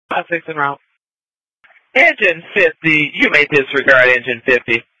6 en route. Engine 50, you may disregard engine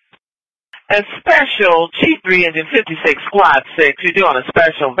 50. And special, Chief 3, engine 56, squad 6, you're doing a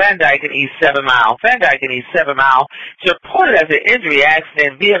special, Van Dyke and East 7 Mile. Van Dyke and East 7 Mile, it's reported as an injury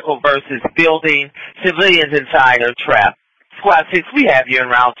accident, vehicle versus building, civilians inside are trapped. Squad 6, we have you en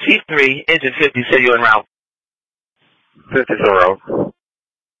route. Chief 3, engine 50, say you're en route. 50 is en route.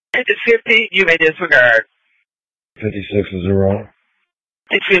 Engine 50, you may disregard. 56 is en route.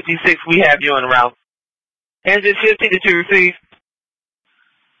 Engine 56, we have you en route. Engine 50, did you receive?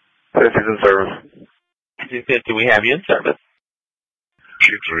 50 is in service. Engine 50, we have you in service.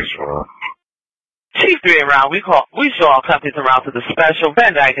 Chief 3 is en route. Chief 3 en route, we show all companies en route to the special,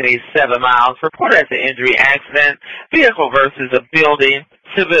 Van Dyke and East 7 miles, reported as an injury accident, vehicle versus a building,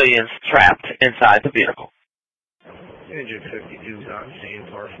 civilians trapped inside the vehicle. Engine 52 is on scene,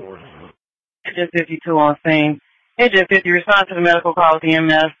 par 4. Engine 52 on scene. Engine 50, respond to the medical call with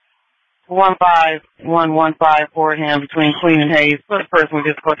EMS. 15115 for him between Queen and Hayes for the person with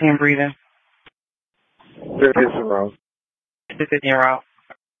difficulty in breathing. 50 is en route. Engine 50 en route.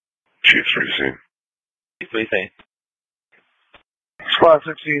 Chief 3 scene. Chief 3 scene. Squad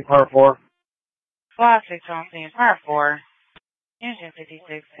 16, par 4. Squad 6 on scene, par 4. Engine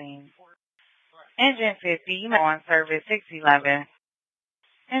 56 scene. Engine 50, you may go on service 611.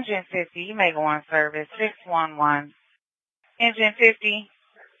 Engine 50, you may go on service 611. Engine 50.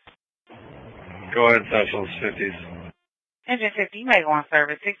 Go ahead, Central 50s. Engine 50, you may go on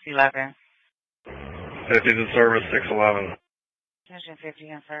service 611. 50's in service, 611. Engine 50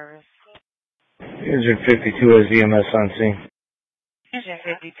 in service. Engine 52 has EMS on scene. Engine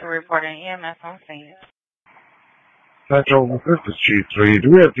 52 reporting EMS on scene. Central, this is Chief 3.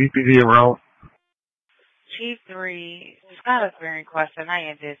 Do we have DPD en route? Chief 3, Scott has been requested. I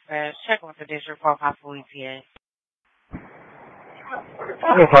am dispatch. Check with the district for possible ETA.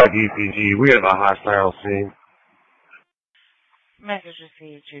 5 DPD, we have a hostile scene. Message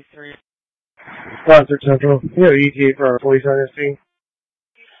received, Chief 3. Squad 6 Central, we have ETA for our police on this scene.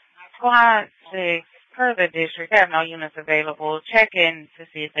 Squad 6, per the district, have no units available. Check in to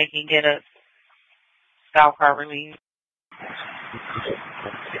see if they can get a scout car relief.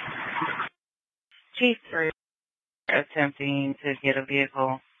 Chief 3, attempting to get a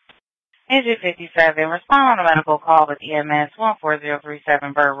vehicle. Engine 57, respond on a medical call with EMS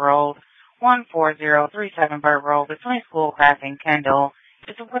 14037 Bird Road, 14037 Bird Road between Schoolcraft and Kendall.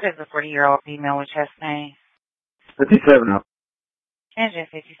 It's reported as a 40-year-old female with chest pain. 57 up. Engine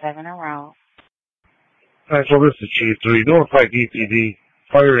 57 en route. Central, this is Chief 3. Notify DPD.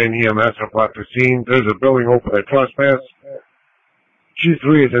 Fire and EMS up at the scene. There's a building open at trespass. Chief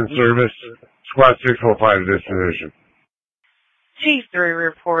 3 is in service. Squad 6 will find a destination. Chief 3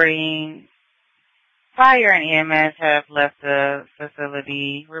 reporting fire and EMS have left the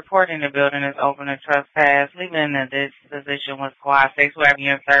facility. Reporting the building is open to trespass. Leaving the disposition with Squad 6. We have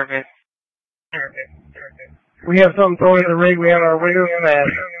you in service. We have something thrown in the rig. We have our windows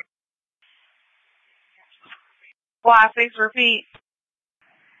smashed. Squad 6, repeat.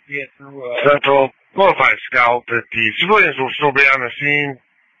 Yes, Central, notify Scout that the civilians will still be on the scene.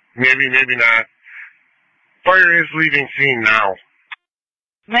 Maybe, maybe not. Fire is leaving scene now.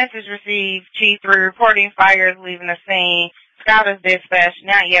 Message received. Chief 3 reporting fire is leaving the scene. Scout is dispatched.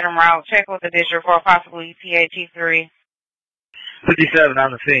 Not yet en route. Check with the district for a possible ETA. Chief 3. 57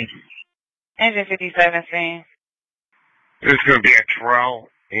 on the scene. Engine 57 scene. It's going to be at Terrell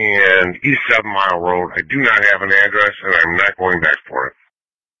and East 7 Mile Road. I do not have an address, and I'm not going back for it.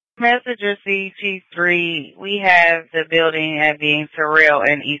 Message received. Chief 3. We have the building at being Terrell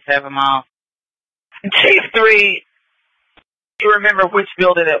and East 7 Mile. Chief 3, you remember which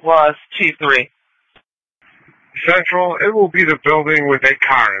building it was, Chief 3? Central, it will be the building with a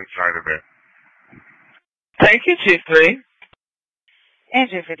car inside of it. Thank you, Chief 3.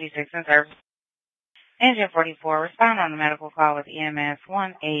 Engine 56 in service. Engine 44, respond on the medical call with EMS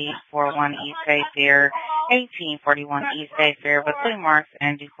 1841 East State Fair, 1841 East State Fair, between Marks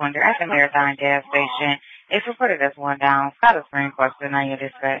and DeQuinder at the Marathon gas station. It's reported as one down. Scott is being requested. Now you're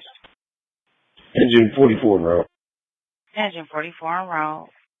dispatched. Engine 44 en route. Engine 44 en route.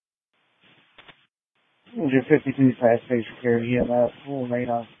 Engine 52 fast station security EMS, full rate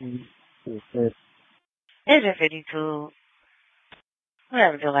on speed. Engine 52, we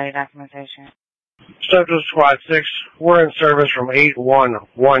have a delay documentation. Central Squad 6, we're in service from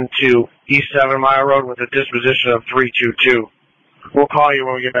 8112 East 7 Mile Road with a disposition of 322. We'll call you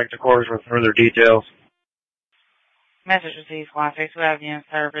when we get back to quarters with further details. Message received, Squad 6, we have you in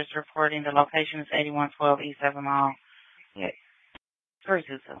service, reporting the location is 8112 East 7 Mile. Yeah.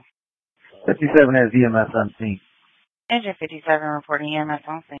 322. 57 has EMS on scene. Engine 57 reporting EMS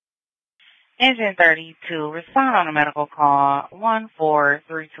on scene. Engine 32, respond on a medical call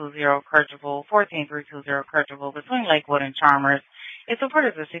 14320 Kercheval, 14320 Kercheval, between Lakewood and Chalmers. It's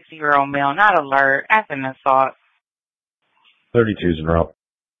reported as a 60-year-old male, not alert, after an assault. 32's en route.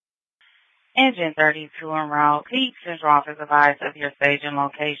 Engine 32 en route. Keep Central Office advised of your stage and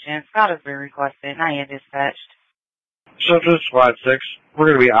location. Scout has been requested. Not yet dispatched. Central Squad 6, we're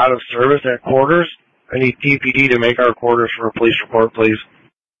going to be out of service at quarters. I need TPD to make our quarters for a police report, please.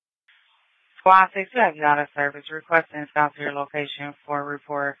 Squad 6, you have you out of service. Requesting Scout to your location for a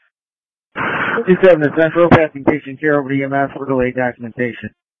report. 57 to Central, passing patient care over to EMS for delayed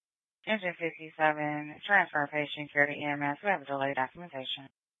documentation. Engine 57, transfer patient care to EMS. We have delayed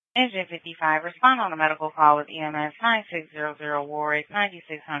documentation. Engine 55, respond on a medical call with EMS 9600 Warwick,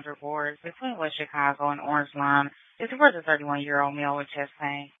 9600 Warwick, between West Chicago and Orange Line. It's reported a 31-year-old male with chest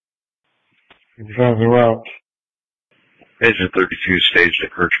pain. En route. Engine 32 staged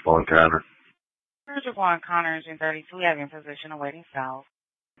at Kercheval and Connor. Kercheval and Connor, Engine 32, we have you in position awaiting south.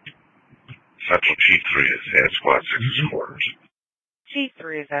 Central Chief 3 is at Squad 6's quarters. Chief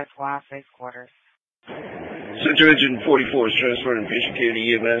 3 is at Squad 6 quarters. Central Engine 44 is transferring patient care to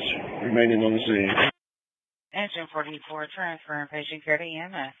EMS, remaining on the scene. Engine 44, transferring patient care to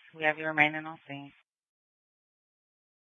EMS. We have you remaining on scene.